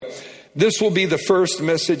This will be the first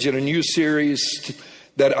message in a new series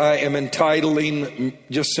that I am entitling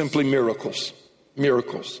just simply Miracles.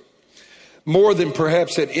 Miracles. More than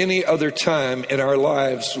perhaps at any other time in our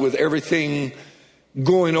lives, with everything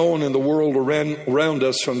going on in the world around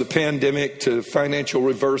us, from the pandemic to financial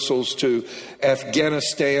reversals to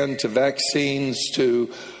Afghanistan to vaccines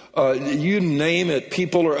to you name it.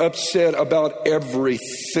 People are upset about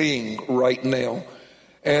everything right now.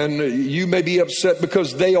 And you may be upset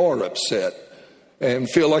because they are upset and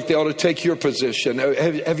feel like they ought to take your position.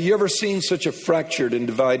 Have you ever seen such a fractured and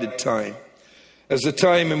divided time as the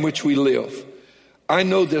time in which we live? I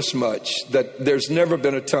know this much, that there's never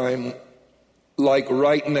been a time like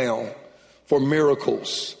right now for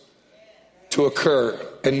miracles to occur,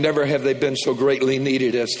 and never have they been so greatly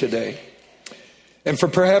needed as today. And for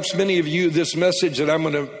perhaps many of you, this message that I'm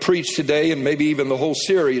going to preach today, and maybe even the whole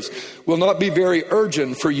series, will not be very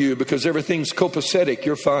urgent for you because everything's copacetic.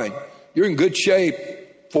 You're fine. You're in good shape.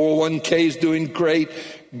 401k is doing great.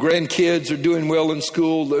 Grandkids are doing well in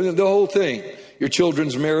school. The whole thing. Your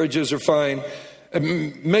children's marriages are fine.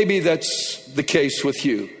 Maybe that's the case with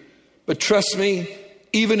you. But trust me,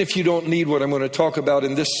 even if you don't need what I'm going to talk about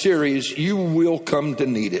in this series, you will come to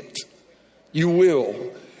need it. You will.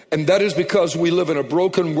 And that is because we live in a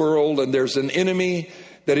broken world, and there's an enemy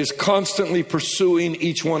that is constantly pursuing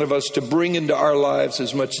each one of us to bring into our lives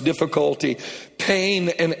as much difficulty, pain,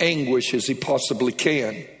 and anguish as he possibly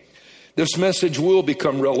can. This message will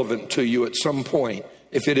become relevant to you at some point,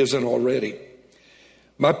 if it isn't already.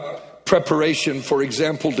 My preparation, for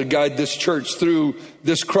example, to guide this church through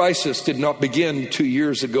this crisis did not begin 2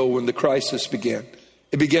 years ago when the crisis began.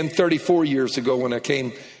 It began 34 years ago when I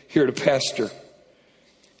came here to pastor.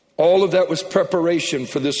 All of that was preparation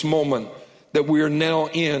for this moment that we are now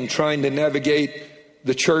in, trying to navigate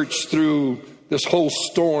the church through this whole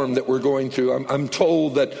storm that we're going through. I'm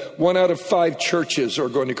told that 1 out of 5 churches are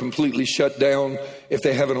going to completely shut down if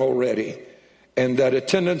they haven't already. And that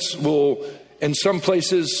attendance will, in some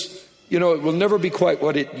places, it will never be quite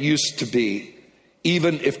what it used to be,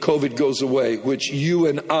 even if COVID goes away, which you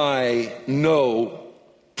and I know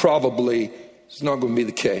probably is not going to be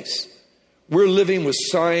the case. We're living with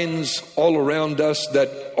signs all around us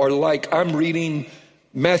that are like, I'm reading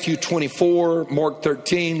Matthew 24, Mark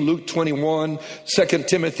 13, Luke 21, 2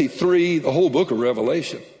 Timothy 3, the whole book of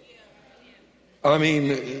Revelation. I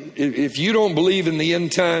mean, if you don't believe in the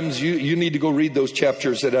end times, you need to go read those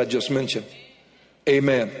chapters that I just mentioned.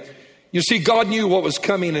 Amen. You see, God knew what was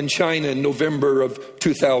coming in China in November of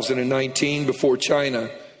 2019 before China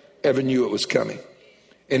ever knew it was coming.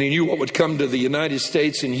 And he knew what would come to the United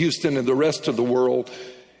States and Houston and the rest of the world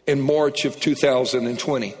in March of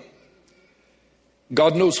 2020.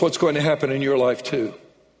 God knows what's going to happen in your life too.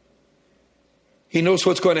 He knows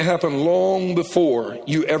what's going to happen long before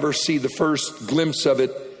you ever see the first glimpse of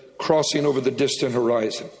it crossing over the distant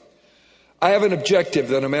horizon. I have an objective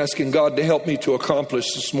that I'm asking God to help me to accomplish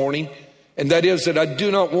this morning, and that is that I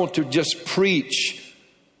do not want to just preach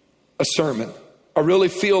a sermon. I really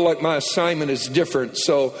feel like my assignment is different,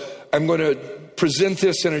 so I'm going to present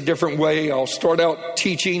this in a different way. I'll start out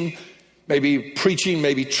teaching, maybe preaching,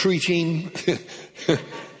 maybe treating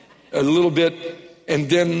a little bit, and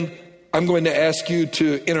then I'm going to ask you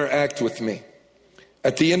to interact with me.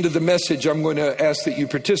 At the end of the message, I'm going to ask that you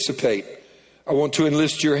participate. I want to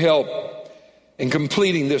enlist your help in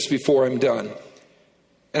completing this before I'm done.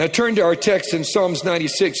 And I turned to our text in Psalms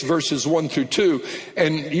 96, verses 1 through 2.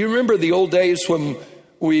 And you remember the old days when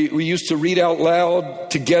we used to read out loud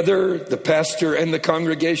together, the pastor and the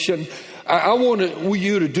congregation? I want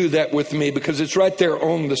you to do that with me because it's right there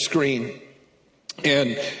on the screen.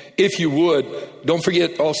 And if you would, don't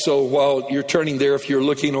forget also while you're turning there, if you're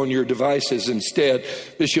looking on your devices instead,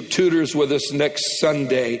 Bishop Tudor's with us next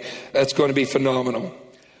Sunday. That's going to be phenomenal.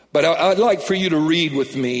 But I'd like for you to read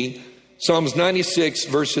with me Psalms 96,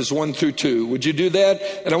 verses 1 through 2. Would you do that?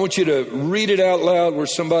 And I want you to read it out loud where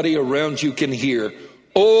somebody around you can hear.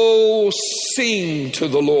 Oh, sing to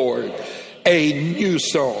the Lord a new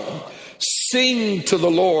song. Sing to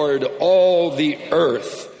the Lord, all the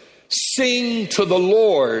earth. Sing to the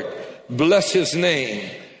Lord, bless his name.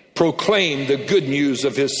 Proclaim the good news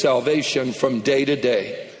of his salvation from day to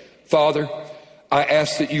day. Father, I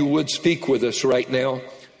ask that you would speak with us right now.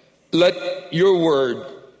 Let your word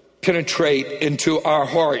penetrate into our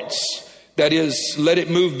hearts. That is, let it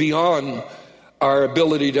move beyond our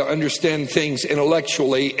ability to understand things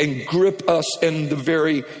intellectually and grip us in the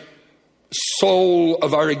very soul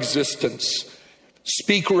of our existence.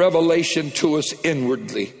 Speak revelation to us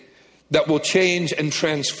inwardly that will change and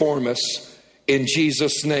transform us in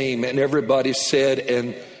Jesus' name. And everybody said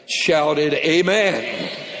and shouted, amen.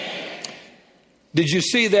 Did you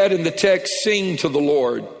see that in the text? Sing to the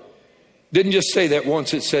Lord. Didn't just say that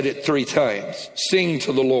once, it said it 3 times. Sing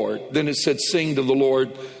to the Lord. Then it said, sing to the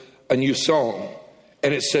Lord a new song.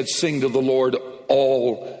 And it said, sing to the Lord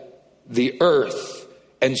all the earth.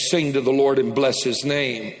 And sing to the Lord and bless his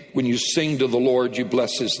name. When you sing to the Lord, you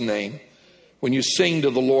bless his name. When you sing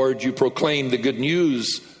to the Lord, you proclaim the good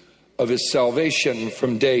news of his salvation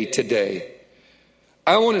from day to day.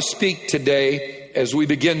 I want to speak today, as we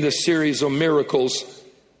begin this series on miracles,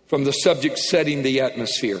 from the subject setting the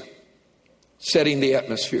atmosphere. Setting the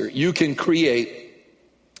atmosphere. You can create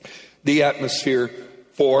the atmosphere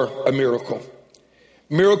for a miracle.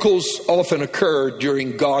 Miracles often occur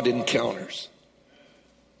during God encounters.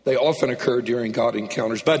 They often occur during God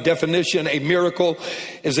encounters. By definition, a miracle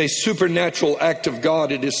is a supernatural act of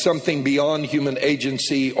God. It is something beyond human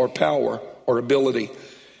agency or power or ability.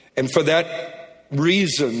 And for that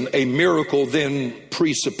reason, a miracle then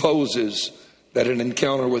presupposes that an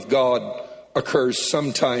encounter with God occurs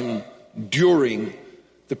sometime during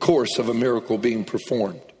the course of a miracle being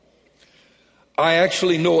performed. I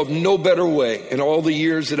actually know of no better way in all the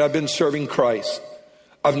years that I've been serving Christ.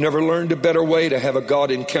 I've never learned a better way to have a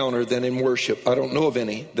God encounter than in worship. I don't know of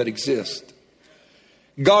any that exist.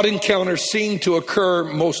 God encounters seem to occur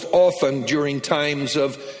most often during times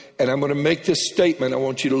of, and I'm going to make this statement, I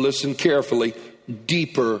want you to listen carefully,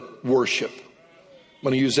 deeper worship. I'm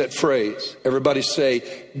going to use that phrase. Everybody say,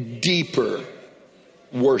 deeper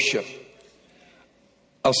worship.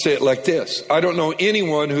 I'll say it like this. I don't know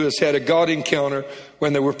anyone who has had a God encounter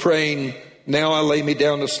when they were praying, now I lay me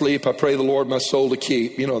down to sleep, I pray the Lord my soul to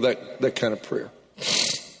keep. You know, that kind of prayer.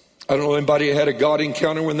 I don't know anybody who had a God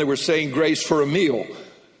encounter when they were saying grace for a meal.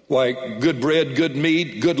 Like, good bread, good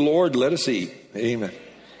meat, good Lord, let us eat. Amen.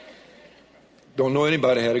 Don't know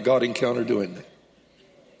anybody who had a God encounter doing that.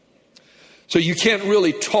 So you can't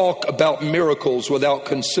really talk about miracles without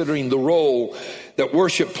considering the role that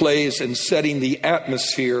worship plays in setting the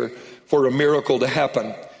atmosphere for a miracle to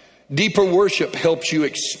happen. Deeper worship helps you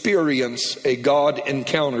experience a God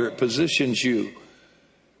encounter. It positions you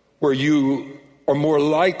where you are more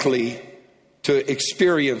likely to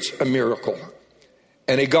experience a miracle.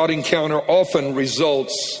 And a God encounter often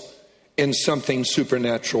results in something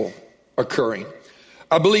supernatural occurring.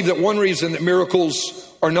 I believe that one reason that miracles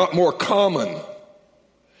are not more common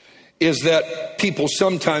is that people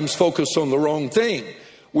sometimes focus on the wrong thing.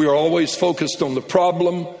 We are always focused on the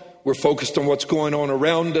problem. We're focused on what's going on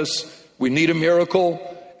around us. We need a miracle,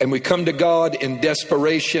 and we come to God in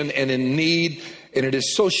desperation and in need. And it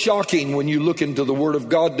is so shocking when you look into the Word of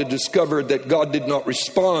God to discover that God did not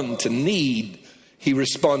respond to need. He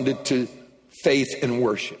responded to faith and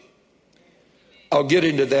worship. I'll get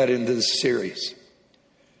into that in this series.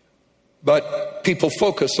 But people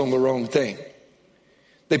focus on the wrong thing.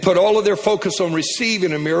 They put all of their focus on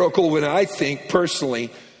receiving a miracle when I think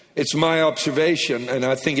personally, it's my observation, and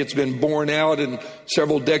I think it's been borne out in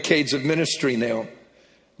several decades of ministry now,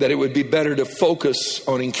 that it would be better to focus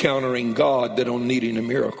on encountering God than on needing a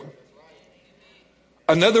miracle.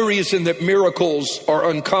 Another reason that miracles are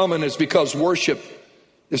uncommon is because worship,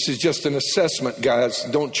 this is just an assessment, guys.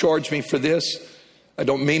 Don't charge me for this. I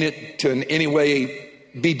don't mean it to in any way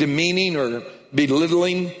be demeaning or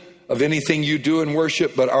belittling of anything you do in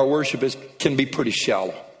worship, but our worship can be pretty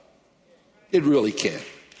shallow. It really can.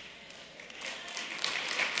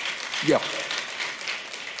 Yeah.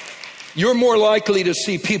 You're more likely to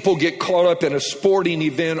see people get caught up in a sporting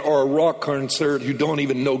event or a rock concert who don't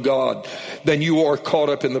even know God than you are caught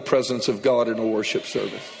up in the presence of God in a worship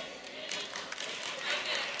service.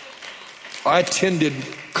 I attended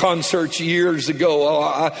concerts years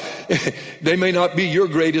ago. They may not be your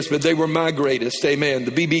greatest, but they were my greatest. Amen.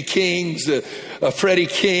 The B.B. Kings, the Freddie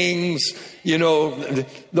Kings, you know,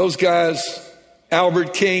 those guys.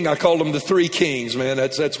 Albert King, I called them the Three Kings, man.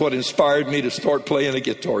 That's what inspired me to start playing a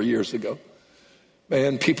guitar years ago.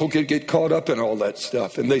 Man, people could get caught up in all that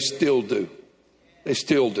stuff, and they still do. They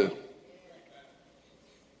still do.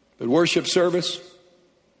 But worship service,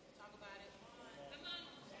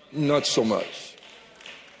 not so much.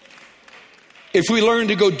 If we learn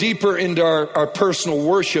to go deeper into our personal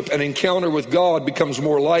worship, an encounter with God becomes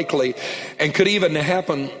more likely and could even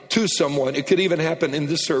happen to someone. It could even happen in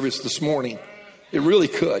this service this morning. It really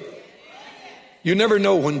could. You never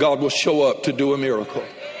know when God will show up to do a miracle.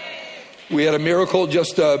 We had a miracle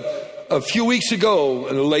just a few weeks ago,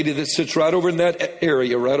 and a lady that sits right over in that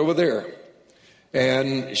area, right over there.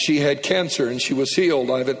 And she had cancer and she was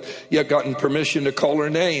healed. I haven't yet gotten permission to call her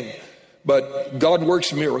name, but God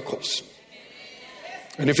works miracles.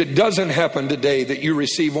 And if it doesn't happen today that you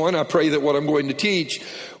receive one, I pray that what I'm going to teach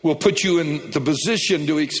will put you in the position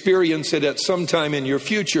to experience it at some time in your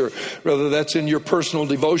future, whether that's in your personal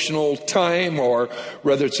devotional time or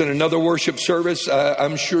whether it's in another worship service.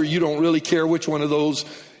 I'm sure you don't really care which one of those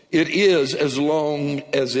it is as long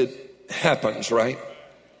as it happens, right?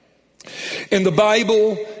 In the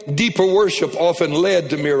Bible, deeper worship often led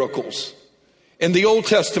to miracles. In the Old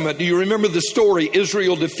Testament, do you remember the story?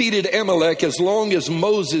 Israel defeated Amalek as long as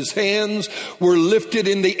Moses' hands were lifted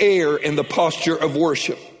in the air in the posture of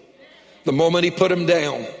worship. The moment he put them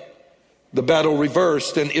down, the battle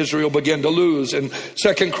reversed and Israel began to lose. In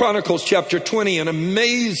 2 Chronicles chapter 20, an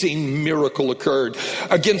amazing miracle occurred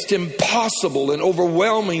against impossible and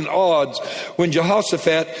overwhelming odds when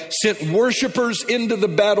Jehoshaphat sent worshipers into the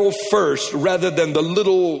battle first rather than the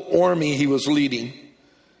little army he was leading.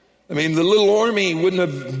 I mean, the little army wouldn't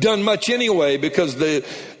have done much anyway because the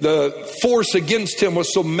force against him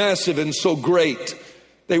was so massive and so great.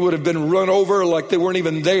 They would have been run over like they weren't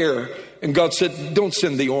even there. And God said, don't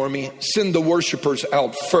send the army, send the worshipers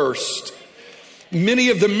out first. Many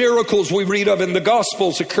of the miracles we read of in the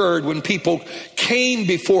Gospels occurred when people came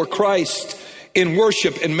before Christ in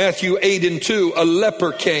worship. In Matthew 8:2, a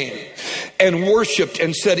leper came and worshiped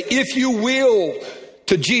and said, if you will,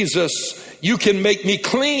 to Jesus, you can make me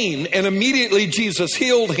clean. And immediately Jesus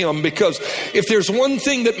healed him, because if there's one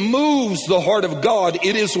thing that moves the heart of God,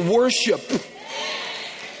 it is worship.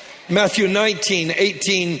 Matthew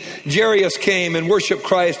 19:18, Jairus came and worshiped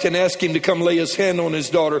Christ and asked him to come lay his hand on his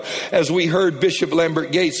daughter, as we heard Bishop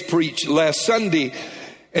Lambert Gates preach last Sunday.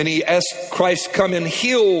 And he asked Christ to come and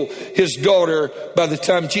heal his daughter. By the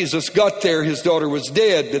time Jesus got there, his daughter was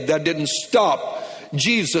dead. But that didn't stop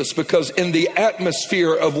Jesus, because in the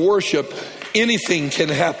atmosphere of worship, anything can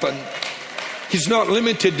happen. He's not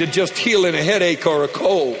limited to just healing a headache or a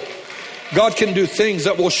cold. God can do things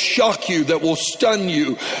that will shock you, that will stun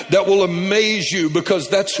you, that will amaze you, because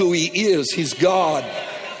that's who he is. He's God.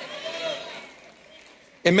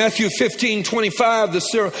 In Matthew 15:25, the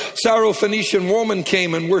Syrophoenician woman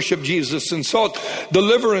came and worshiped Jesus and sought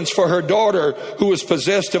deliverance for her daughter who was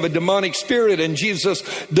possessed of a demonic spirit, and Jesus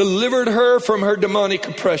delivered her from her demonic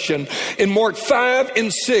oppression. In Mark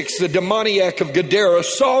 5:6, the demoniac of Gadara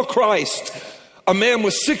saw Christ, a man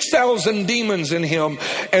with 6,000 demons in him,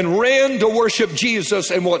 and ran to worship Jesus.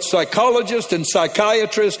 And what psychologists and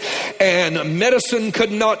psychiatrists and medicine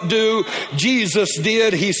could not do, Jesus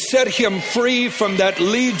did. He set him free from that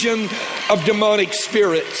legion of demonic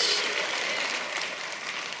spirits.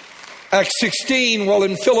 Acts 16, while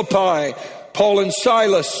in Philippi, Paul and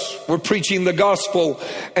Silas were preaching the gospel,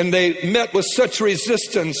 and they met with such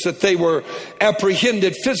resistance that they were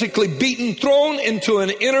apprehended, physically beaten, thrown into an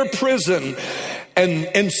inner prison. And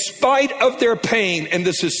in spite of their pain, and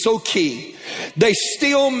this is so key, they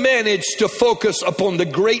still managed to focus upon the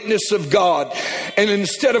greatness of God. And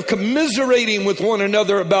instead of commiserating with one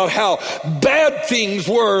another about how bad things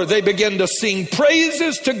were, they began to sing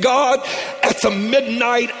praises to God at the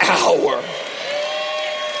midnight hour.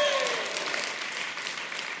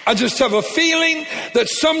 I just have a feeling that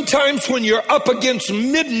sometimes when you're up against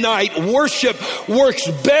midnight, worship works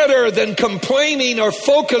better than complaining or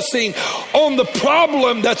focusing on the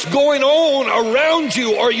problem that's going on around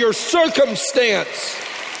you or your circumstance.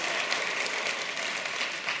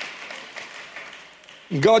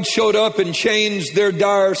 God showed up and changed their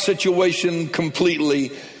dire situation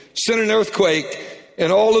completely, sent an earthquake.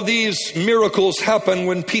 And all of these miracles happen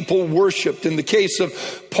when people worshiped. In the case of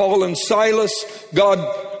Paul and Silas,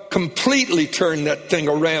 God completely turned that thing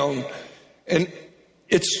around. And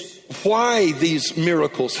it's why these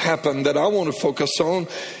miracles happen that I want to focus on.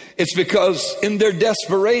 It's because in their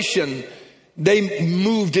desperation, they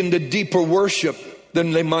moved into deeper worship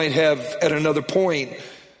than they might have at another point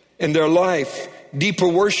in their life. Deeper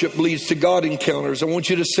worship leads to God encounters. I want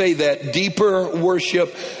you to say that. Deeper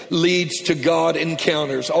worship leads to God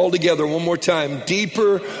encounters. All together, one more time.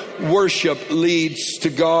 Deeper worship leads to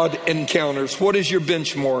God encounters. What is your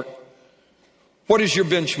benchmark? What is your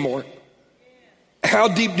benchmark? How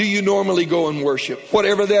deep do you normally go in worship?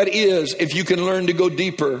 Whatever that is, if you can learn to go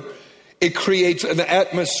deeper, it creates an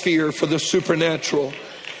atmosphere for the supernatural.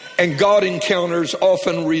 And God encounters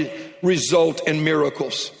often result in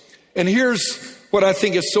miracles. And here's what I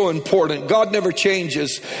think is so important. God never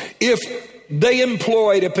changes. If they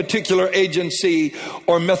employed a particular agency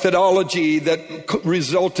or methodology that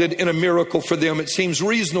resulted in a miracle for them, it seems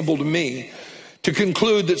reasonable to me to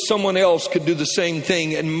conclude that someone else could do the same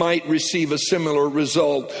thing and might receive a similar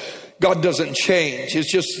result. God doesn't change.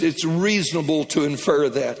 It's reasonable to infer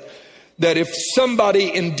that if somebody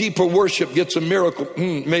in deeper worship gets a miracle,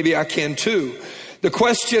 maybe I can too. The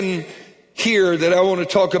question here that I want to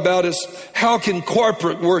talk about is, how can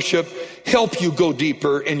corporate worship help you go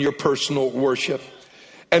deeper in your personal worship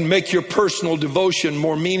and make your personal devotion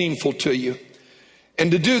more meaningful to you?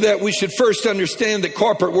 And to do that, we should first understand that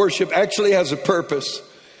corporate worship actually has a purpose.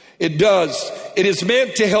 It does. It is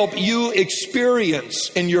meant to help you experience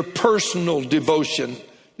in your personal devotion.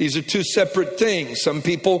 These are two separate things. Some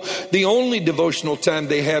people, the only devotional time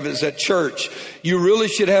they have is at church. You really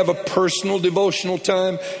should have a personal devotional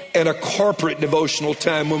time and a corporate devotional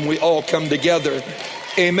time when we all come together.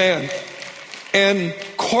 Amen. And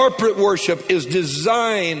corporate worship is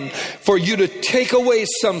designed for you to take away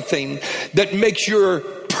something that makes your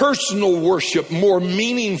personal worship more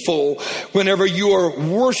meaningful whenever you are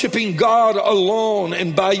worshiping God alone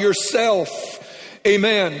and by yourself.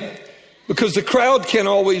 Amen. Because the crowd can't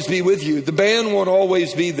always be with you. The band won't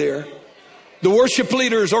always be there. The worship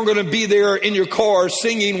leaders aren't going to be there in your car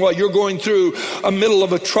singing while you're going through a middle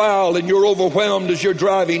of a trial and you're overwhelmed as you're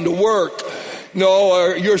driving to work. No,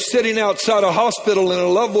 or you're sitting outside a hospital and a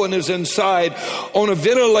loved one is inside on a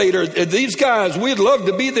ventilator. These guys, we'd love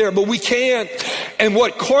to be there, but we can't. And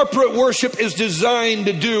what corporate worship is designed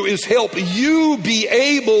to do is help you be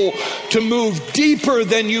able to move deeper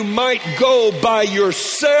than you might go by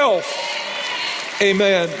yourself.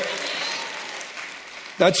 Amen.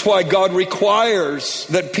 That's why God requires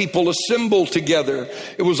that people assemble together.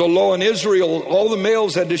 It was a law in Israel. All the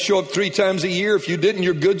males had to show up 3 times a year. If you didn't,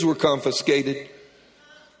 your goods were confiscated.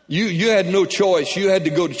 You had no choice. You had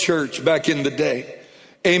to go to church back in the day.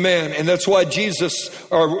 Amen. And that's why Jesus,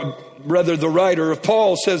 or rather the writer of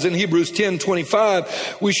Paul, says in Hebrews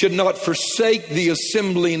 10:25, we should not forsake the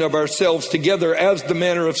assembling of ourselves together as the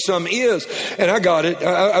manner of some is. And I got it.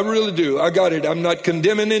 I really do. I got it. I'm not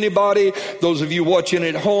condemning anybody. Those of you watching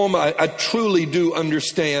at home, I truly do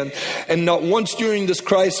understand. And not once during this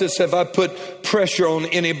crisis have I put pressure on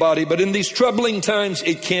anybody. But in these troubling times,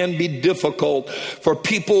 it can be difficult for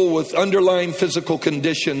people with underlying physical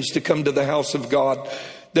conditions to come to the house of God.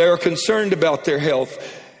 They are concerned about their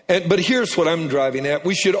health. But here's what I'm driving at.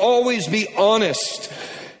 We should always be honest.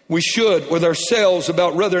 We should with ourselves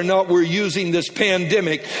about whether or not we're using this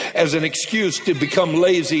pandemic as an excuse to become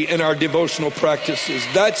lazy in our devotional practices.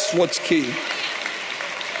 That's what's key.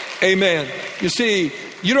 Amen. You see,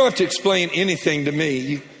 you don't have to explain anything to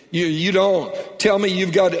me. You don't. Tell me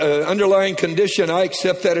you've got an underlying condition. I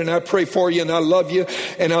accept that and I pray for you and I love you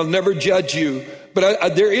and I'll never judge you.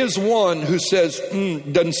 But there is one who says,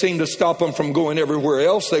 doesn't seem to stop them from going everywhere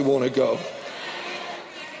else they want to go.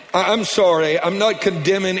 I'm sorry. I'm not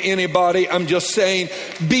condemning anybody. I'm just saying,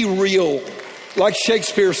 be real. Like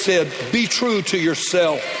Shakespeare said, be true to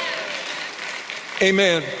yourself.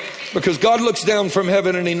 Amen. Because God looks down from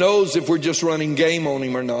heaven and he knows if we're just running game on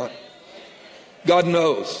him or not. God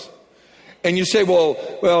knows. And you say, well,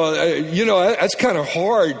 that's kind of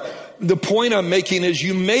hard. The point I'm making is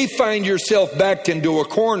you may find yourself backed into a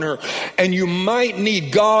corner and you might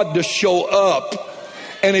need God to show up.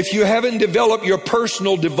 And if you haven't developed your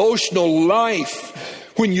personal devotional life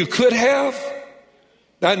when you could have,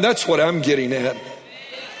 that's what I'm getting at.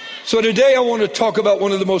 So today I want to talk about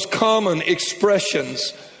one of the most common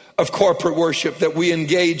expressions of corporate worship that we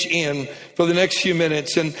engage in for the next few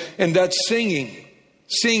minutes, and that's singing.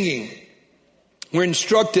 Singing. We're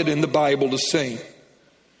instructed in the Bible to sing.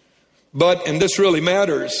 But, and this really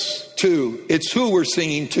matters too, it's who we're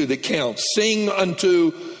singing to that counts. Sing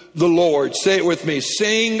unto the Lord. Say it with me.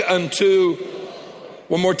 Sing unto,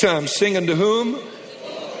 one more time, sing unto whom?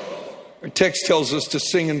 Our text tells us to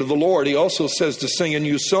sing unto the Lord. He also says to sing a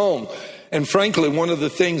new song. And frankly, one of the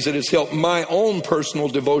things that has helped my own personal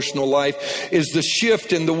devotional life is the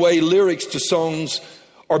shift in the way lyrics to songs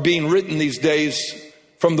are being written these days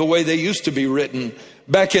from the way they used to be written.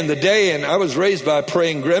 Back in the day, and I was raised by a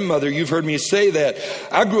praying grandmother, you've heard me say that.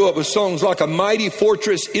 I grew up with songs like A Mighty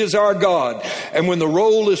Fortress Is Our God, and When the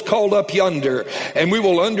Roll is Called Up Yonder, and We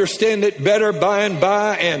Will Understand It Better By and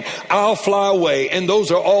By, and I'll Fly Away. And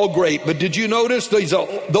those are all great. But did you notice those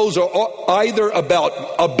are either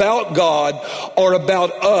about God or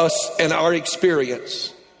about us and our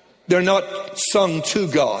experience? They're not sung to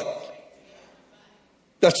God.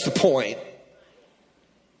 That's the point.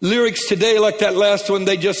 Lyrics today, like that last one,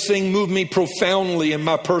 they just sing, move me profoundly in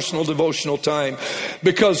my personal devotional time.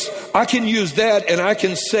 Because I can use that and I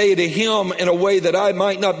can say to him in a way that I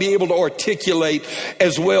might not be able to articulate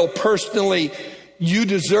as well personally, you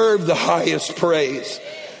deserve the highest praise.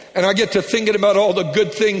 And I get to thinking about all the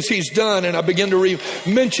good things he's done, and I begin to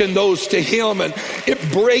mention those to him, and it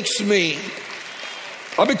breaks me.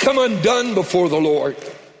 I become undone before the Lord.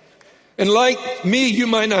 And like me, you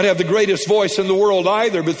might not have the greatest voice in the world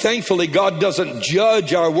either, but thankfully God doesn't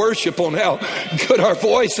judge our worship on how good our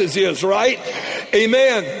voices is, right?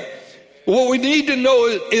 Amen. What we need to know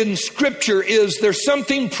in Scripture is there's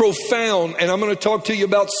something profound, and I'm going to talk to you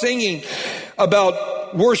about singing,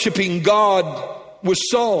 about worshiping God with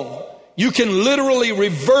song. You can literally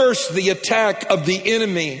reverse the attack of the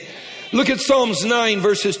enemy. Look at Psalms 9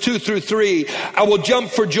 verses 2 through 3. I will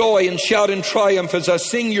jump for joy and shout in triumph as I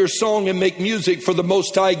sing your song and make music for the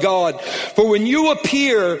Most High God. For when you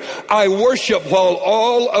appear, I worship while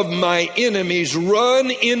all of my enemies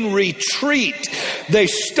run in retreat. They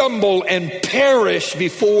stumble and perish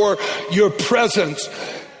before your presence.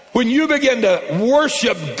 When you begin to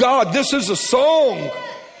worship God, this is a song.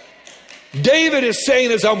 David is saying,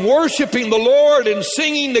 as I'm worshiping the Lord and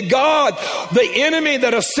singing to God, the enemy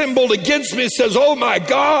that assembled against me says, oh my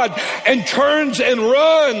God, and turns and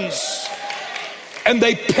runs. And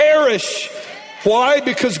they perish. Why?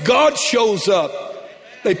 Because God shows up.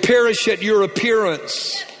 They perish at your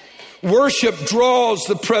appearance. Worship draws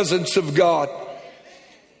the presence of God.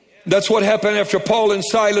 That's what happened after Paul and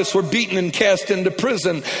Silas were beaten and cast into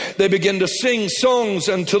prison. They began to sing songs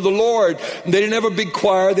unto the Lord. They didn't have a big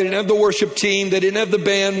choir. They didn't have the worship team. They didn't have the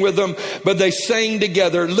band with them. But they sang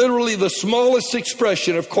together. Literally the smallest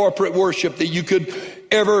expression of corporate worship that you could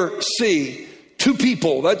ever see. 2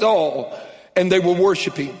 people, that's all. And they were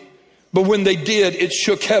worshiping. But when they did, it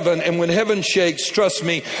shook heaven. And when heaven shakes, trust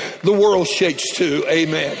me, the world shakes too.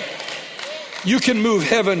 Amen. You can move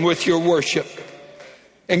heaven with your worship.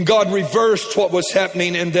 And God reversed what was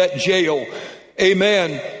happening in that jail.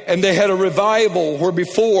 Amen. And they had a revival where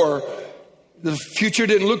before the future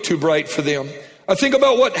didn't look too bright for them. I think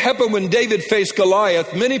about what happened when David faced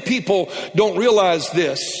Goliath. Many people don't realize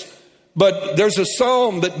this, but there's a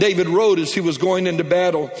psalm that David wrote as he was going into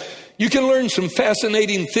battle. You can learn some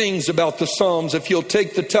fascinating things about the Psalms if you'll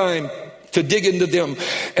take the time to dig into them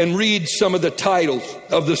and read some of the titles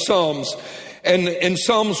of the Psalms. And in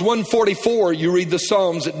Psalms 144, you read the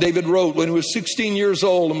Psalms that David wrote when he was 16 years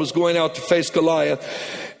old and was going out to face Goliath.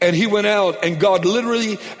 And he went out, and God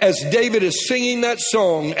literally, as David is singing that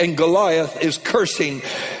song and Goliath is cursing,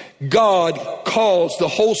 God caused the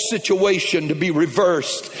whole situation to be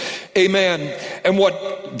reversed. Amen. And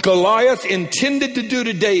what Goliath intended to do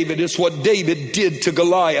to David is what David did to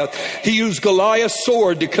Goliath. He used Goliath's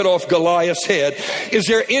sword to cut off Goliath's head. Is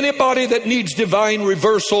there anybody that needs divine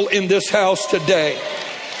reversal in this house today?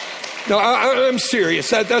 No, I'm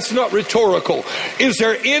serious. That's not rhetorical. Is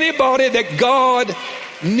there anybody that God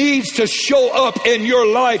needs to show up in your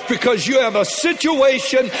life because you have a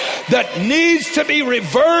situation that needs to be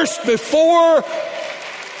reversed before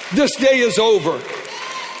this day is over?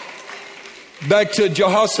 Back to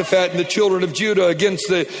Jehoshaphat and the children of Judah against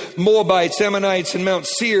the Moabites, Ammonites, and Mount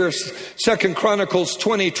Seir, 2 Chronicles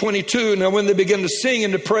 20:22. Now when they began to sing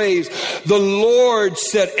and to praise, the Lord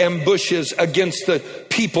set ambushes against the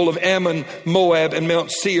people of Ammon, Moab, and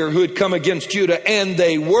Mount Seir who had come against Judah, and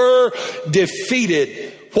they were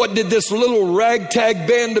defeated. What did this little ragtag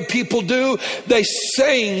band of people do? They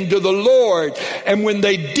sang to the Lord. And when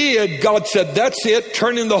they did, God said, that's it,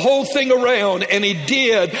 turning the whole thing around. And he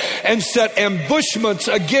did, and set ambushments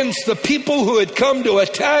against the people who had come to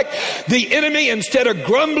attack the enemy. Instead of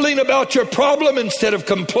grumbling about your problem, instead of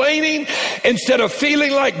complaining, instead of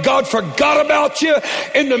feeling like God forgot about you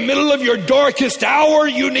in the middle of your darkest hour,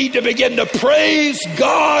 you need to begin to praise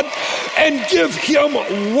God and give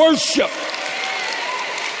him worship.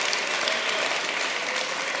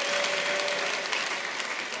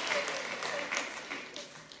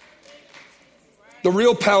 The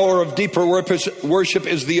real power of deeper worship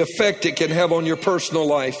is the effect it can have on your personal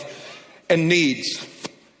life and needs.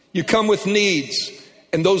 You come with needs,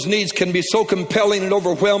 and those needs can be so compelling and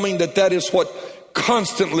overwhelming that is what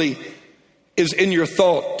constantly is in your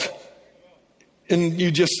thought. And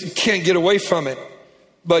you just can't get away from it.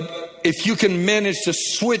 But if you can manage to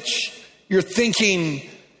switch your thinking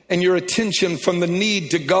and your attention from the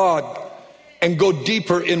need to God and go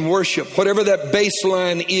deeper in worship, whatever that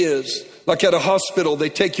baseline is. Like at a hospital,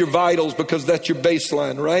 they take your vitals because that's your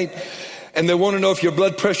baseline, right? And they want to know if your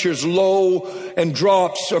blood pressure is low and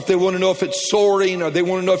drops, or if they want to know if it's soaring, or they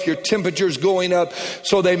want to know if your temperature is going up.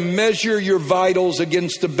 So they measure your vitals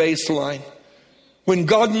against the baseline. When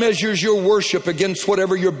God measures your worship against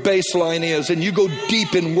whatever your baseline is, and you go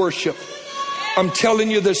deep in worship, I'm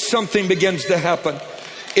telling you that something begins to happen.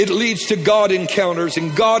 It leads to God encounters,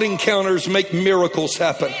 and God encounters make miracles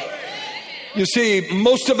happen. You see,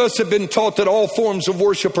 most of us have been taught that all forms of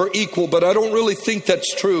worship are equal, but I don't really think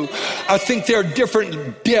that's true. I think there are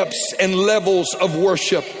different depths and levels of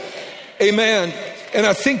worship. Amen. And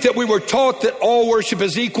I think that we were taught that all worship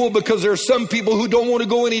is equal because there are some people who don't want to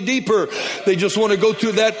go any deeper. They just want to go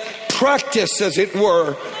through that practice, as it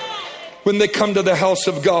were, when they come to the house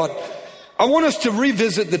of God. I want us to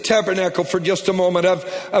revisit the tabernacle for just a moment.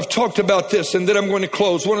 I've talked about this, and then I'm going to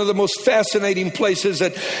close. One of the most fascinating places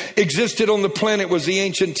that existed on the planet was the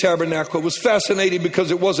ancient tabernacle. It was fascinating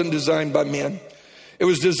because it wasn't designed by men. It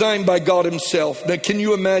was designed by God himself. Now, can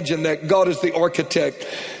you imagine that? God is the architect.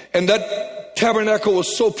 And that tabernacle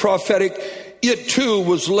was so prophetic. It too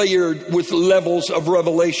was layered with levels of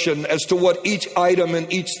revelation as to what each item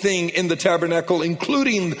and each thing in the tabernacle,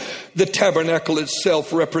 including the tabernacle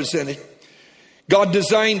itself, represented. God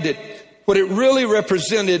designed it. What it really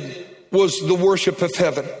represented was the worship of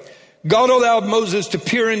heaven. God allowed Moses to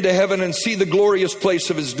peer into heaven and see the glorious place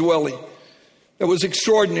of his dwelling. It was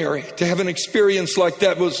extraordinary. To have an experience like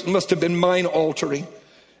that must have been mind-altering.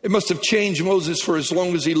 It must have changed Moses for as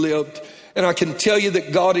long as he lived. And I can tell you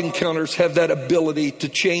that God encounters have that ability to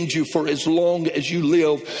change you for as long as you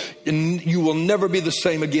live, and you will never be the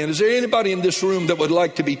same again. Is there anybody in this room that would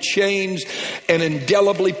like to be changed and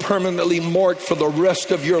indelibly, permanently marked for the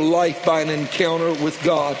rest of your life by an encounter with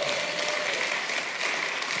God?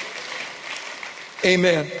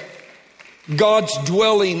 Amen. God's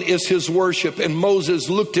dwelling is his worship, and Moses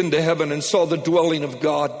looked into heaven and saw the dwelling of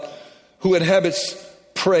God who inhabits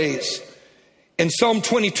praise. In Psalm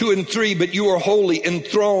 22:3, but you are holy,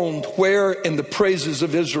 enthroned, where? In the praises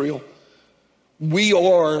of Israel. We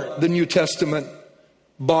are the New Testament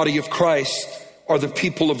body of Christ, are the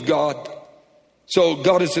people of God. So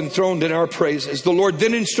God is enthroned in our praises. The Lord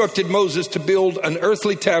then instructed Moses to build an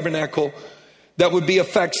earthly tabernacle that would be a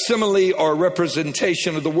facsimile or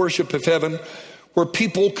representation of the worship of heaven, where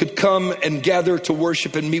people could come and gather to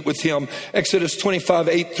worship and meet with him. Exodus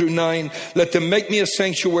 25:8-9, let them make me a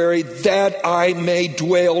sanctuary that I may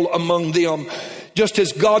dwell among them. Just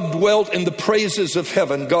as God dwelt in the praises of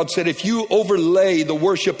heaven, God said, if you overlay the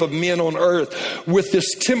worship of men on earth with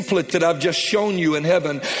this template that I've just shown you in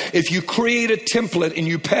heaven, if you create a template and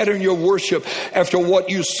you pattern your worship after what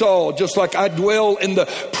you saw, just like I dwell in the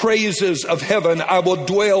praises of heaven, I will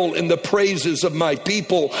dwell in the praises of my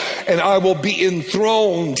people, and I will be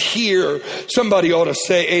enthroned here. Somebody ought to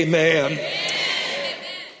say amen.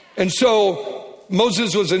 And so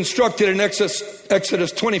Moses was instructed in Exodus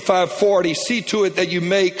 25:40, see to it that you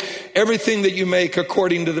make everything that you make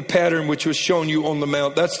according to the pattern which was shown you on the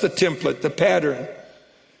mount. That's the template, the pattern.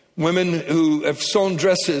 Women who have sewn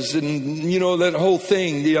dresses and, that whole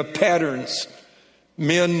thing, they have patterns.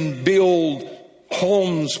 Men build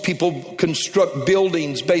homes, people construct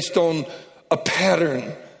buildings based on a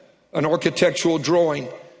pattern, an architectural drawing.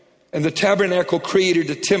 And the tabernacle created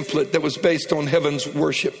a template that was based on heaven's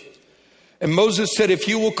worship. And Moses said, if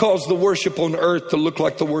you will cause the worship on earth to look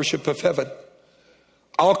like the worship of heaven,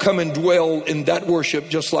 I'll come and dwell in that worship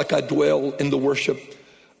just like I dwell in the worship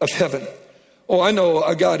of heaven. Oh, I know,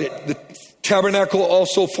 I got it. The tabernacle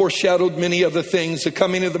also foreshadowed many other things. The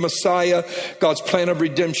coming of the Messiah, God's plan of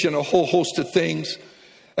redemption, a whole host of things.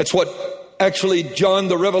 That's what actually John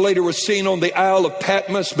the Revelator was seeing on the Isle of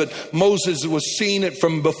Patmos, but Moses was seeing it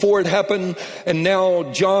from before it happened. And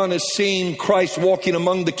now John is seeing Christ walking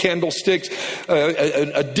among the candlesticks,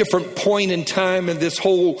 a different point in time in this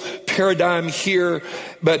whole paradigm here.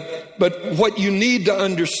 But what you need to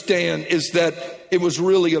understand is that it was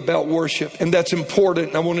really about worship. And that's important.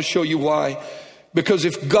 And I want to show you why. Because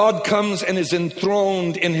if God comes and is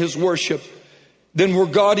enthroned in his worship, then where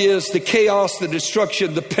God is, the chaos, the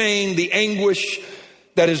destruction, the pain, the anguish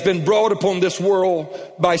that has been brought upon this world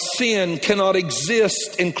by sin cannot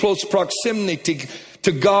exist in close proximity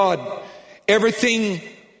to God. Everything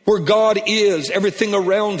where God is, everything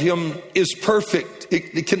around him is perfect.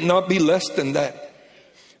 It cannot be less than that.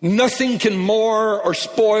 Nothing can mar or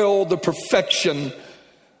spoil the perfection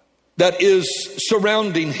that is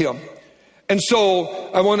surrounding him. And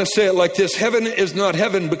so I want to say it like this. Heaven is not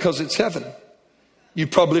heaven because it's heaven. You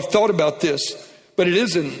probably have thought about this, but it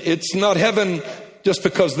isn't. It's not heaven just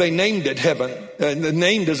because they named it heaven. And the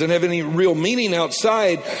name doesn't have any real meaning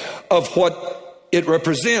outside of what it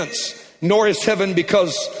represents. Nor is heaven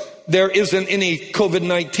because there isn't any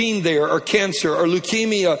COVID-19 there, or cancer, or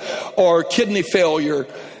leukemia, or kidney failure.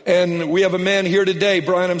 And we have a man here today,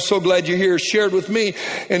 Brian, I'm so glad you're here, shared with me,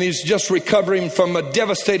 and he's just recovering from a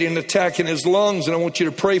devastating attack in his lungs, and I want you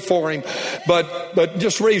to pray for him. But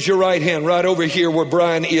just raise your right hand right over here where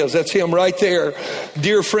Brian is. That's him right there.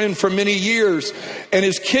 Dear friend for many years, and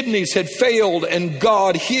his kidneys had failed, and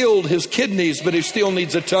God healed his kidneys, but he still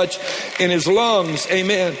needs a touch in his lungs.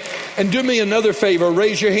 Amen. And do me another favor,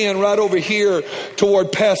 raise your hand right over here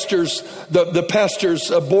toward pastors, the pastors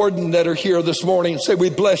Borden that are here this morning. Say, we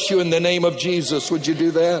bless you in the name of Jesus. Would you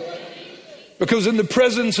do that? Because in the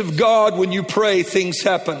presence of God, when you pray, things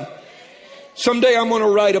happen. Someday I'm going to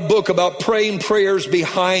write a book about praying prayers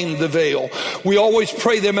behind the veil. We always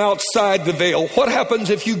pray them outside the veil. What happens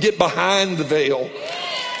if you get behind the veil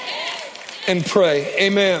and pray?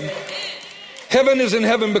 Amen. Heaven isn't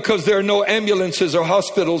heaven because there are no ambulances or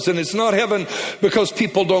hospitals, and it's not heaven because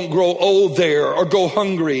people don't grow old there or go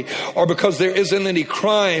hungry, or because there isn't any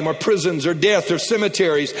crime or prisons or death or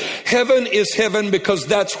cemeteries. Heaven is heaven because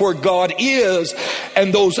that's where God is,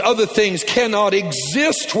 and those other things cannot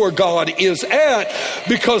exist where God is at,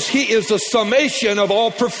 because He is the summation of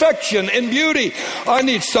all perfection and beauty. I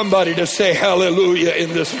need somebody to say hallelujah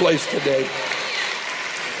in this place today.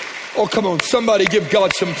 Oh, come on, somebody give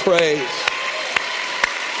God some praise.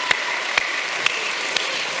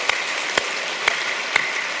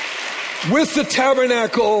 With the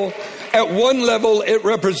tabernacle, at one level, it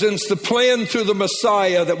represents the plan through the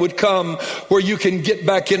Messiah that would come where you can get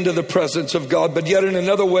back into the presence of God. But yet in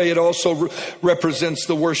another way, it also represents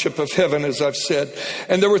the worship of heaven, as I've said.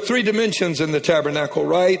 And there were 3 dimensions in the tabernacle,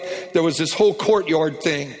 right? There was this whole courtyard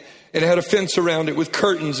thing. It had a fence around it with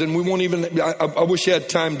curtains, and we won't even, I wish I had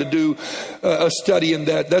time to do a study in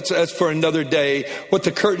that. That's for another day, what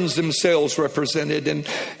the curtains themselves represented.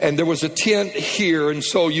 And there was a tent here, and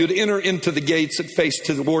so you'd enter into the gates that faced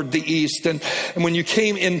toward the east. And when you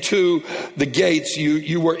came into the gates,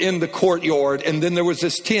 you were in the courtyard, and then there was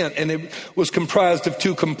this tent, and it was comprised of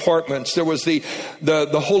 2 compartments. There was the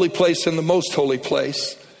holy place and the most holy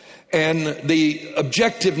place. And the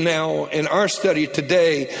objective now in our study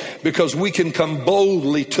today, because we can come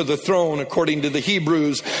boldly to the throne according to the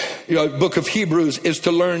Hebrews, book of Hebrews, is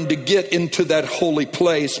to learn to get into that holy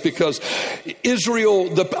place. Because Israel,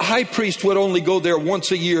 the high priest would only go there once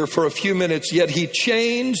a year for a few minutes, yet he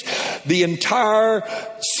changed the entire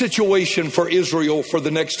situation for Israel for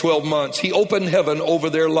the next 12 months. He opened heaven over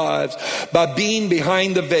their lives by being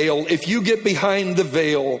behind the veil. If you get behind the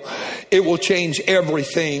veil, it will change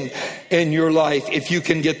everything in your life if you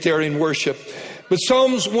can get there in worship. But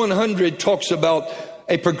Psalms 100 talks about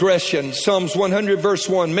a progression. Psalms 100 verse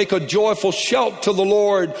 1, make a joyful shout to the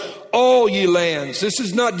Lord, all ye lands. This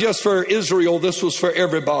is not just for Israel, this was for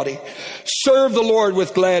everybody. Serve the Lord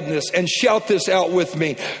with gladness and shout this out with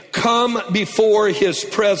me. Come before His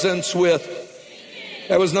presence with,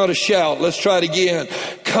 that was not a shout. Let's try it again.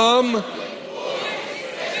 Come.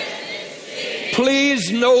 Please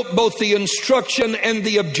note both the instruction and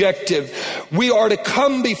the objective. We are to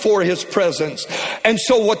come before His presence. And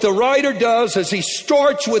so what the writer does is he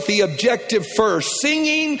starts with the objective first.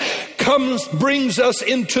 Singing brings us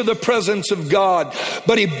into the presence of God.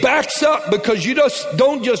 But he backs up, because you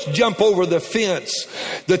don't just jump over the fence,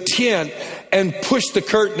 the tent, and push the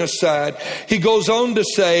curtain aside. He goes on to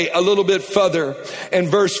say a little bit further in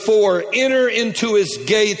verse 4, enter into His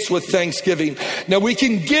gates with thanksgiving. Now we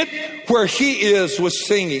can get where He is with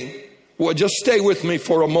singing. Well, just stay with me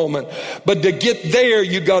for a moment. But to get there,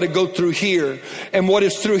 you got to go through here. And what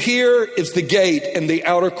is through here is the gate and the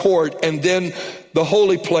outer court, and then the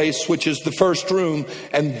holy place, which is the first room,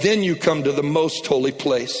 and then you come to the most holy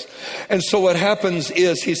place. And so what happens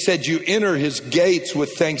is, he said, you enter His gates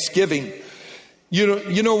with thanksgiving.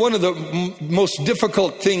 You know, one of the most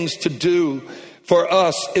difficult things to do for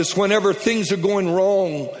us is whenever things are going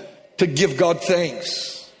wrong, to give God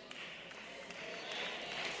thanks.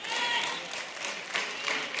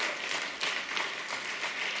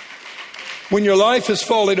 When your life is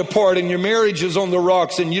falling apart and your marriage is on the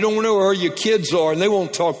rocks and you don't know where your kids are and they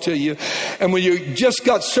won't talk to you, and when you just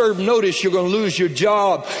got served notice you're going to lose your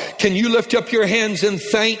job, can you lift up your hands and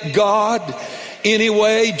thank God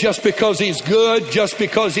anyway, just because He's good, just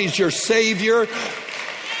because He's your Savior?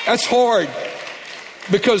 That's hard,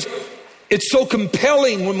 because it's so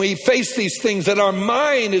compelling when we face these things that our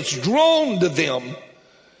mind is drawn to them.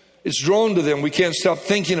 It's drawn to them. We can't stop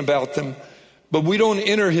thinking about them. But we don't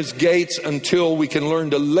enter His gates until we can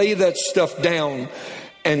learn to lay that stuff down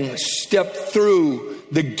and step through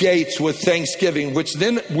the gates with thanksgiving, which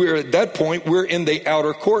then at that point, we're in the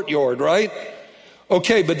outer courtyard, right?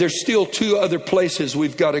 Okay, but there's still 2 other places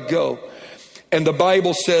we've got to go. And the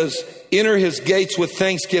Bible says, enter his gates with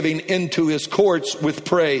thanksgiving, into his courts with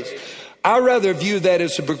praise. I rather view that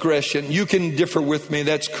as a progression. You can differ with me.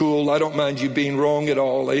 That's cool. I don't mind you being wrong at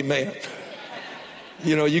all. Amen.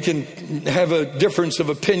 You know, you can have a difference of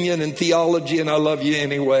opinion and theology, and I love you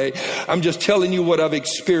anyway. I'm just telling you what I've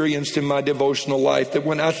experienced in my devotional life, that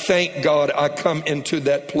when I thank God, I come into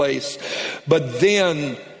that place. But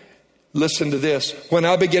then, listen to this. When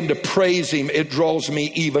I begin to praise him, it draws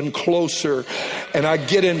me even closer. And I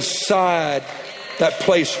get inside that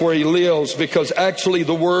place where he lives, because actually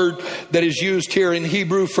the word that is used here in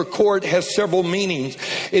Hebrew for court has several meanings.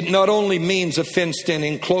 It not only means a fenced-in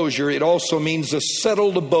enclosure, it also means a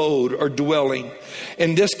settled abode or dwelling.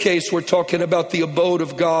 In this case, we're talking about the abode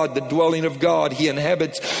of God, the dwelling of God. He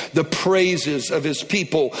inhabits the praises of his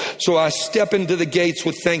people. So I step into the gates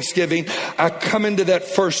with thanksgiving. I come into that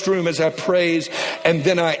first room as I praise, and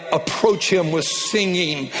then I approach him with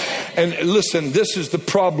singing. And listen, this is the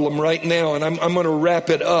problem right now, and I'm going to wrap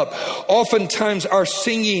it up. Oftentimes our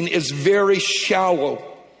singing is very shallow.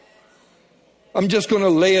 I'm just going to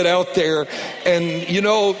lay it out there. And you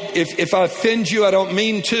know, if I offend you, I don't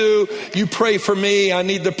mean to. You pray for me. I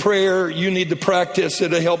need the prayer. You need the practice.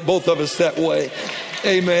 It'll help both of us that way.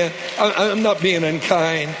 Amen. I'm not being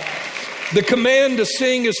unkind. The command to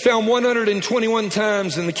sing is found 121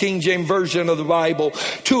 times in the King James Version of the Bible,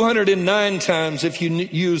 209 times if you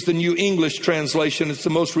use the New English translation. It's the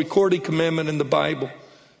most recorded commandment in the Bible.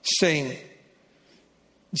 Sing.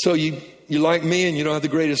 So you like me and you don't have the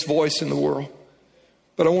greatest voice in the world.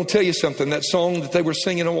 But I want to tell you something. That song that they were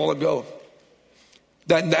singing a while ago,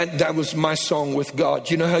 that was my song with God.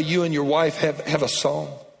 You know how you and your wife have a song?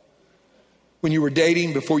 When you were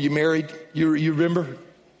dating, before you married, you remember?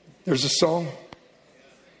 There's a song.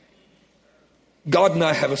 God and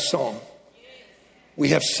I have a song. We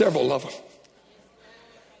have several of them.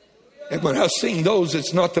 And when I sing those,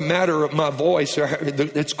 it's not the matter of my voice, or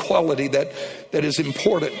it's quality that is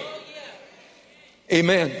important.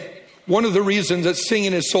 Amen. One of the reasons that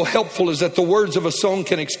singing is so helpful is that the words of a song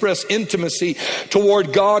can express intimacy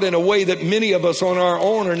toward God in a way that many of us on our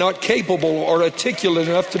own are not capable or articulate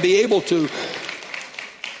enough to be able to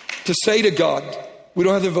say to God. We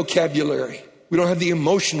don't have the vocabulary. We don't have the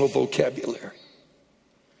emotional vocabulary.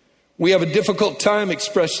 We have a difficult time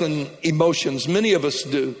expressing emotions. Many of us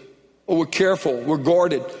do. Oh, we're careful. We're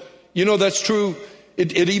guarded. You know, that's true.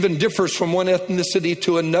 It even differs from one ethnicity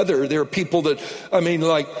to another. There are people that,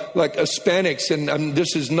 like Hispanics, and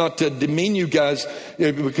this is not to demean you guys,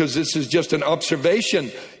 because this is just an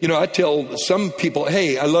observation. You know, I tell some people,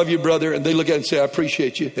 hey, I love you, brother. And they look at it and say, I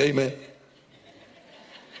appreciate you. Amen.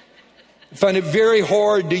 I find it very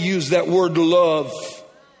hard to use that word love.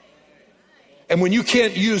 And when you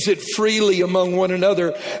can't use it freely among one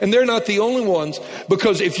another, and they're not the only ones,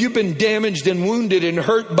 because if you've been damaged and wounded and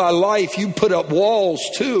hurt by life, you put up walls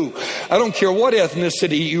too. I don't care what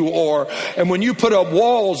ethnicity you are. And when you put up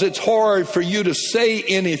walls, it's hard for you to say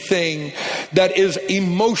anything that is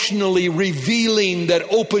emotionally revealing, that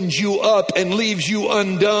opens you up and leaves you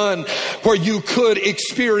undone, where you could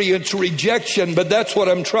experience rejection. But that's what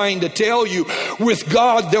I'm trying to tell you. With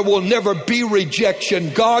God, there will never be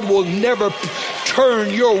rejection. God will never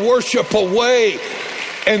turn your worship away.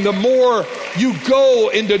 And the more you go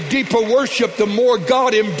into deeper worship, the more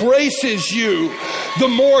God embraces you, the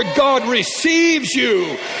more God receives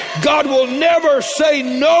you. God will never say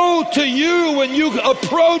no to you when you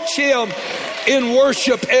approach him in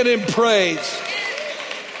worship and in praise.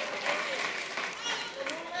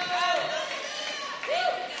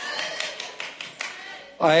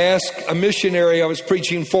 I asked a missionary I was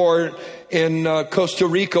preaching for in Costa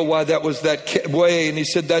Rica why that was that way, and he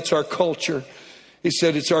said, that's our culture. He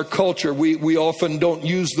said, it's our culture. We often don't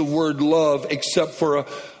use the word love except for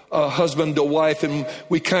a husband to wife, and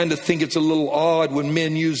we kind of think it's a little odd when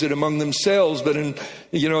men use it among themselves. But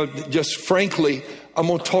just frankly, I'm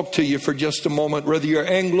going to talk to you for just a moment, whether you're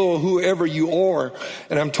Anglo or whoever you are,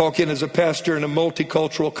 and I'm talking as a pastor in a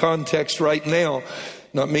multicultural context right now.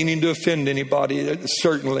 Not meaning to offend anybody,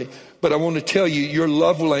 certainly. But I want to tell you, your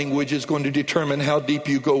love language is going to determine how deep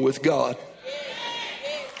you go with God.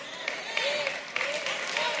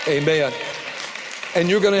 Amen. And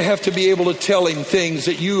you're going to have to be able to tell him things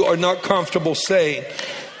that you are not comfortable saying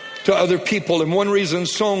to other people. And one reason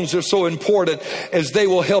songs are so important is they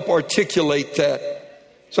will help articulate that.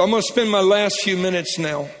 So I'm going to spend my last few minutes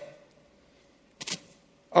now.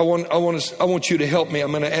 I want you to help me.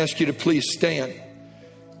 I'm going to ask you to please stand.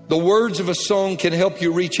 The words of a song can help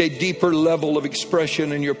you reach a deeper level of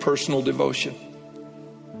expression in your personal devotion.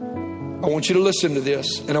 I want you to listen to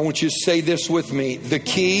this, and I want you to say this with me. The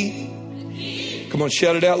key Come on,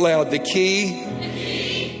 shout it out loud. The key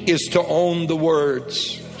is to own the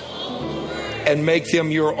words and make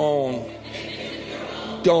them your own.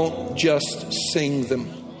 Don't just sing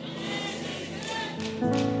them.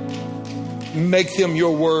 Make them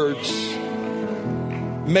your words.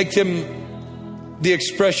 Make them the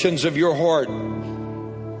expressions of your heart.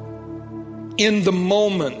 In the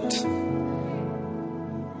moment,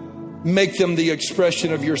 make them the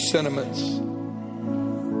expression of your sentiments.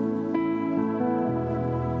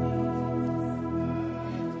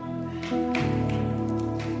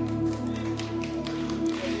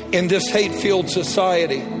 In this hate-filled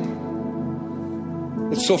society,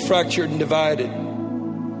 it's so fractured and divided.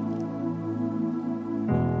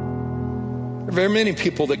 There are very many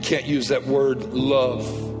people that can't use that word love.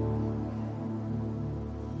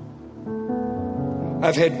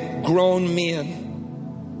 I've had grown men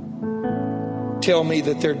tell me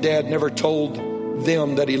that their dad never told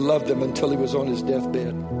them that he loved them until he was on his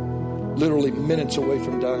deathbed, literally minutes away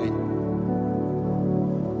from dying.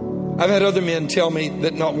 I've had other men tell me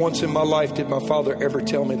that not once in my life did my father ever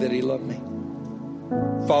tell me that he loved me.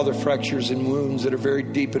 Father fractures and wounds that are very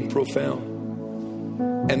deep and profound.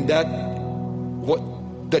 And what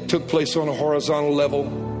took place on a horizontal level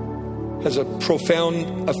has a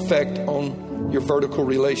profound effect on your vertical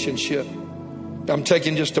relationship. I'm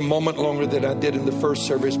taking just a moment longer than I did in the first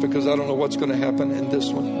service because I don't know what's going to happen in this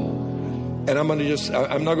one. And I'm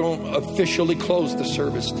not going to officially close the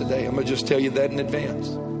service today. I'm going to just tell you that in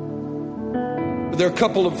advance. But there are a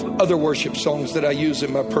couple of other worship songs that I use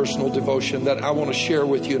in my personal devotion that I want to share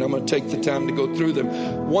with you, and I'm going to take the time to go through them.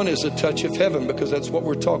 One is A Touch of Heaven, because that's what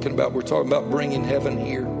we're talking about. We're talking about bringing heaven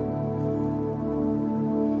here.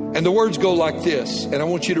 And the words go like this, and I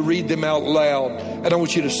want you to read them out loud, and I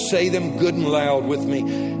want you to say them good and loud with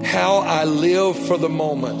me. How I live for the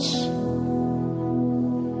moments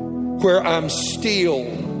where I'm still.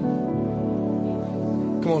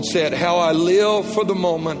 Come on, say it. How I live for the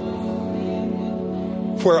moment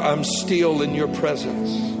where I'm still in your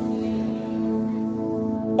presence.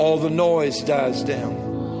 All the noise dies down.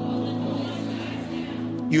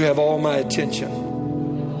 You have all my attention.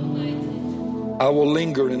 I will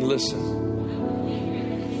linger and listen.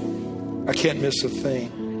 I can't miss a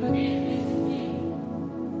thing.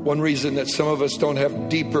 One reason that some of us don't have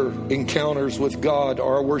deeper encounters with God,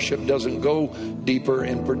 or our worship doesn't go deeper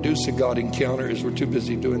and produce a God encounter, is we're too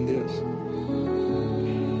busy doing this.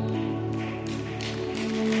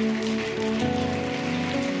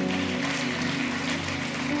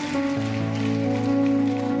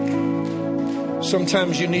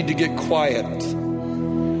 Sometimes you need to get quiet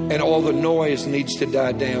and all the noise needs to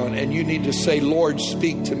die down, and you need to say, Lord,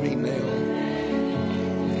 speak to me now.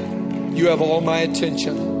 You have all my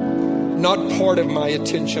attention, not part of my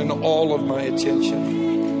attention, all of my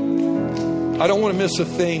attention. I don't want to miss a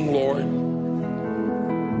thing, Lord.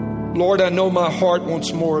 Lord, I know my heart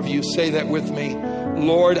wants more of you. Say that with me.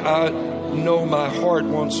 Lord, I know my heart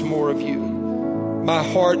wants more of you. My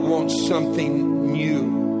heart wants something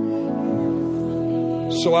new.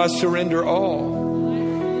 So I surrender all,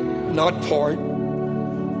 not part,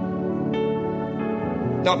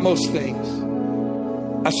 not most things.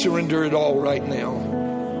 I surrender it all right now.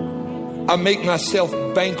 I make myself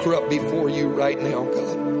bankrupt before you right now,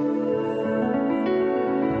 God.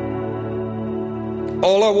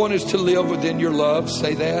 All I want is to live within your love.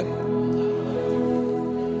 Say that.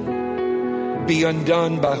 Be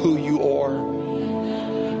undone by who you are.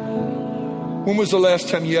 When was the last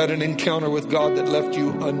time you had an encounter with God that left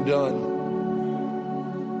you undone?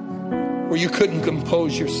 Where you couldn't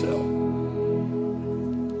compose yourself?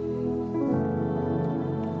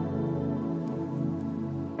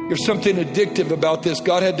 There's something addictive about this.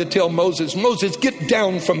 God had to tell Moses, Moses, get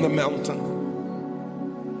down from the mountain.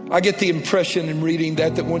 I get the impression in reading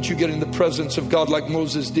that once you get in the presence of God like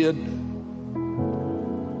Moses did,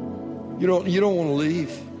 you don't want to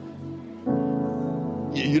leave.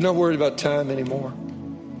 You're not worried about time anymore.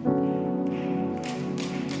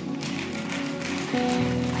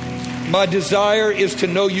 My desire is to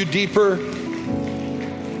know you deeper.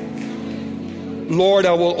 Lord,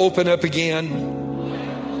 I will open up again.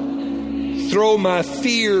 Throw my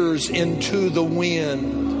fears into the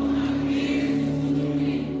wind.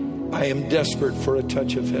 I am desperate for a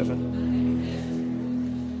touch of heaven.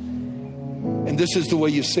 And this is the way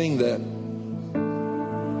you sing that.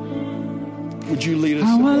 Would you lead us?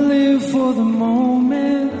 How I live for the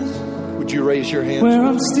moments. Would you raise your hands? Where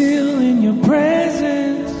I'm still in your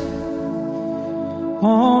presence.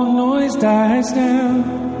 All noise dies down.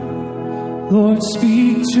 Lord,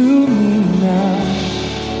 speak to me now.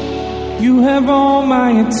 You have all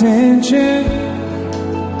my attention.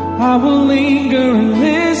 I will linger and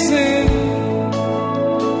listen.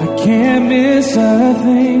 I can't miss a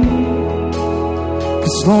thing.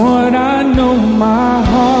 'Cause Lord, I know my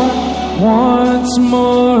heart wants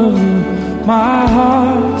more of you. My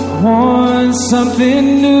heart wants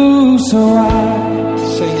something new, so I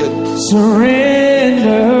Sing it.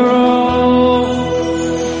 surrender all.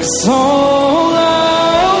 'Cause all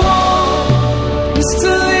I want is to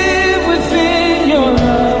live within your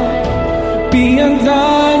love, be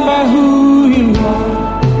undone by who you are.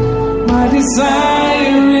 My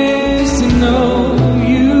desire is to know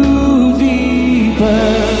you deeper.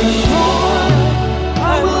 Lord,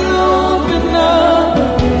 I will open up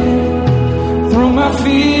again, throw my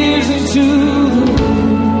fears into the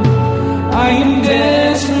wind. I am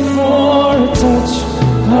desperate for a touch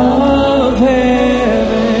of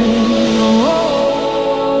heaven.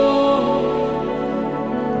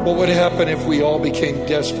 What would happen if we all became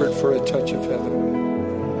desperate for a touch of heaven?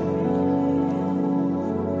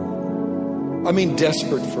 I mean,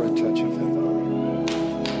 desperate for a touch of heaven.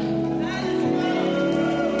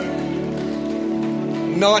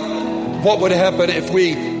 Not what would happen if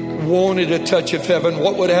we wanted a touch of heaven.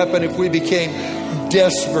 What would happen if we became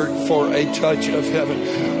desperate for a touch of heaven?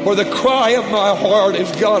 For the cry of my heart is,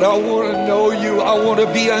 God, I want to know you. I want to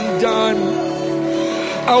be undone.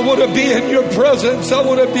 I want to be in your presence. I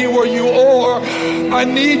want to be where you are. I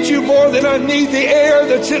need you more than I need the air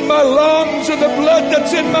that's in my lungs and the blood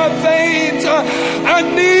that's in my veins. I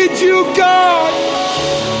need you, God.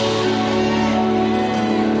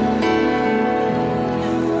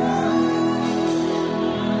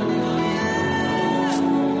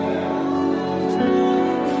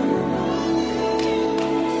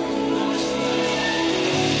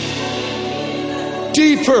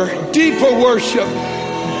 Deeper, deeper worship.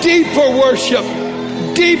 Deeper worship,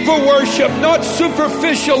 deeper worship, not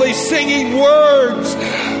superficially singing words,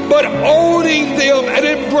 but owning them and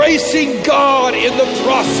embracing God in the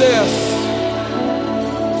process.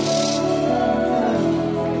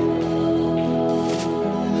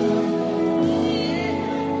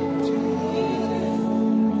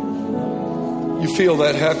 You feel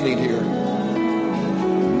that happening here.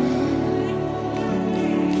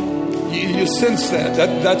 You sense that.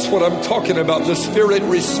 That's what I'm talking about. The Spirit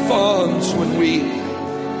responds when we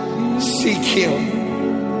seek Him.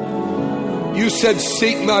 You said,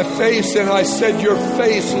 seek my face, and I said, your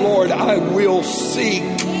face, Lord, I will seek.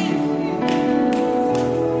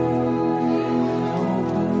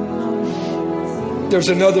 There's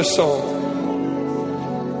another song.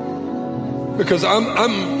 Because I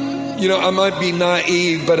might be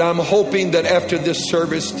naive, but I'm hoping that after this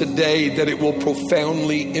service today that it will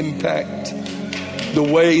profoundly impact the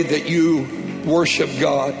way that you worship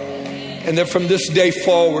God. And that from this day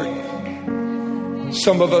forward,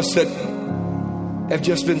 some of us that have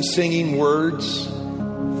just been singing words,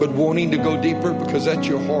 but wanting to go deeper because that's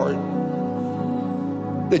your heart,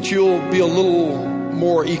 that you'll be a little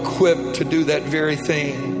more equipped to do that very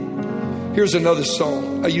thing. Here's another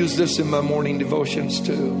song. I use this in my morning devotions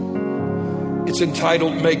too. It's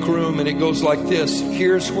entitled Make Room, and it goes like this.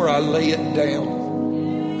 Here's where I lay it down.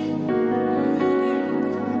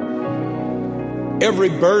 Every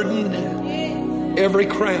burden, every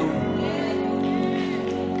crown.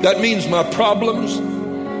 That means my problems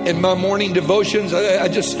and my morning devotions, I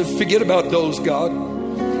just forget about those, God.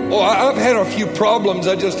 Oh, I've had a few problems.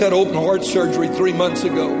 I just had open heart surgery 3 months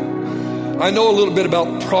ago. I know a little bit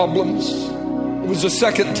about problems. It was the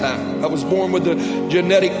second time. I was born with a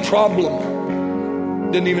genetic problem.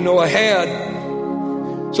 Didn't even know I had.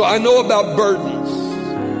 So I know about burdens.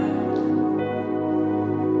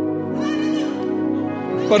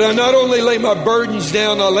 But I not only lay my burdens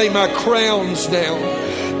down, I lay my crowns down.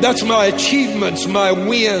 That's my achievements, my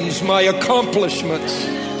wins, my accomplishments.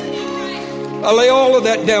 I lay all of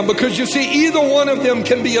that down because you see, either one of them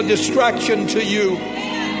can be a distraction to you.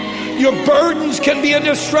 Your burdens can be a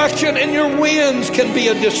distraction and your wins can be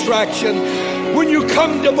a distraction. When you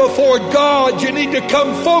come to before God, you need to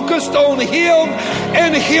come focused on Him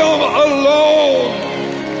and Him alone.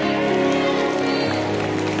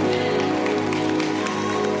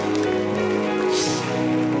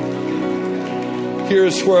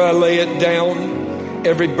 Here's where I lay it down.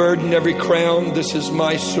 Every burden, every crown, this is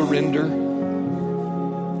my surrender.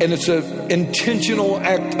 And it's an intentional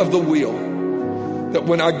act of the will. That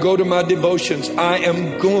when I go to my devotions, I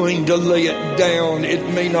am going to lay it down. It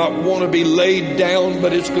may not want to be laid down,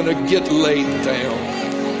 but it's going to get laid down.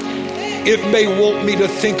 It may want me to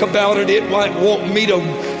think about it. It might want me to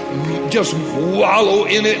just wallow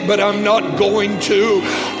in it, but I'm not going to.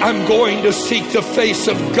 I'm going to seek the face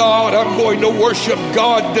of God. I'm going to worship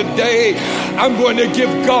God today. I'm going to give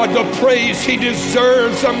God the praise He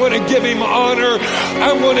deserves. I'm going to give Him honor.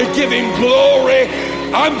 I'm going to give Him glory.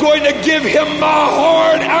 I'm going to give Him my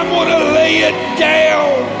heart. I'm going to lay it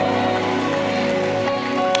down.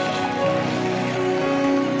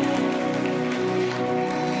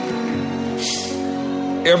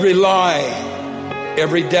 Every lie,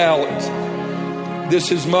 every doubt,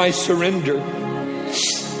 this is my surrender.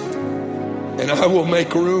 And I will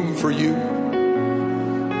make room for you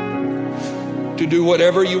to do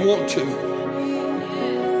whatever you want to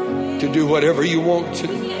do whatever you want to.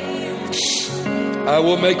 I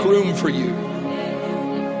will make room for you.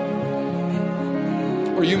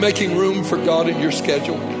 Are you making room for God in your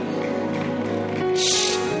schedule?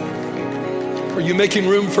 Are you making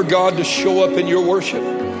room for God to show up in your worship?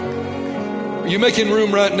 Are you making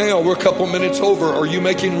room right now? We're a couple minutes over. Are you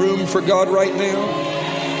making room for God right now?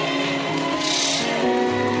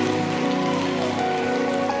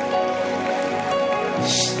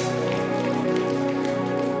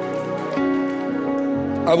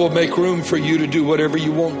 I will make room for you to do whatever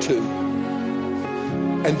you want to.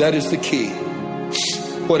 And that is the key.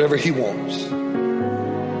 Whatever He wants.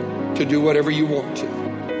 To do whatever you want to.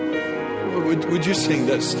 Would you sing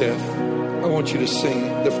that, Steph? I want you to sing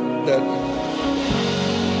that.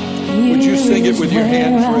 Would you sing it with your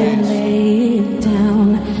hands raised? Lay it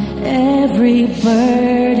down, every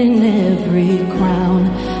burden, every crown.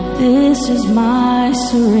 This is my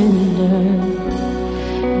surrender.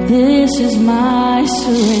 This is my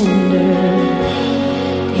surrender.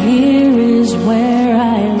 Here is where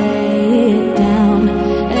I lay it down,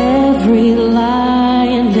 every lie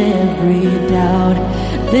and every doubt.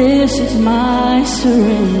 This is my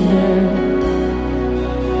surrender.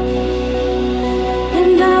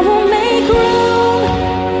 And I will make room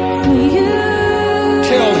for you.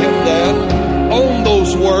 Tell Him that. Own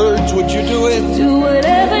those words. Would you do it? Do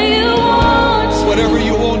whatever you want. Whatever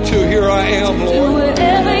you want to. Here I am, Lord. Do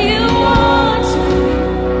whatever you want.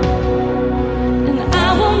 And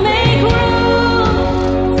I will make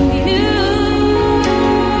room for you.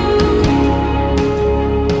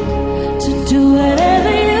 To do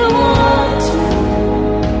whatever you want.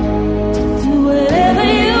 To do whatever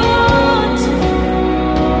you want.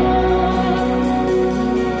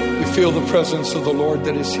 You feel the presence of the Lord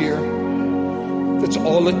that is here? That's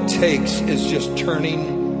all it takes is just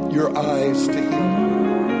turning your eyes to Him.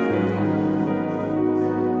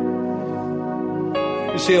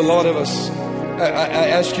 You see, a lot of us, I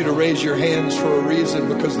ask you to raise your hands for a reason,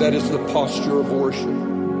 because that is the posture of worship.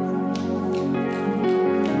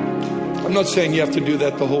 I'm not saying you have to do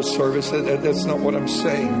that the whole service. That's not what I'm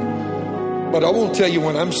saying. But I will tell you,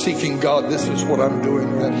 when I'm seeking God, this is what I'm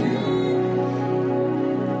doing right here.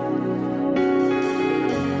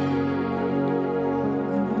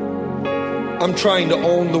 I'm trying to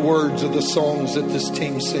own the words of the songs that this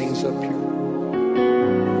team sings up here.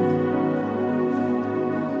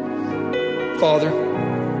 Father,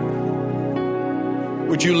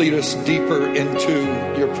 would you lead us deeper into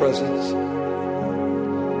your presence?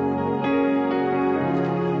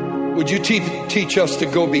 Would you teach us to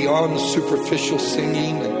go beyond superficial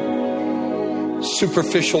singing and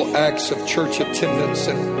superficial acts of church attendance?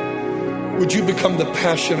 And would you become the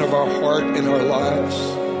passion of our heart and our lives?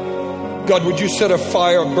 God, would you set a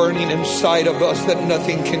fire burning inside of us that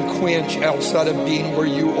nothing can quench outside of being where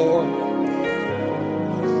you are?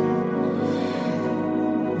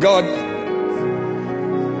 God,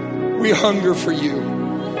 we hunger for you.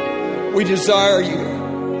 We desire you.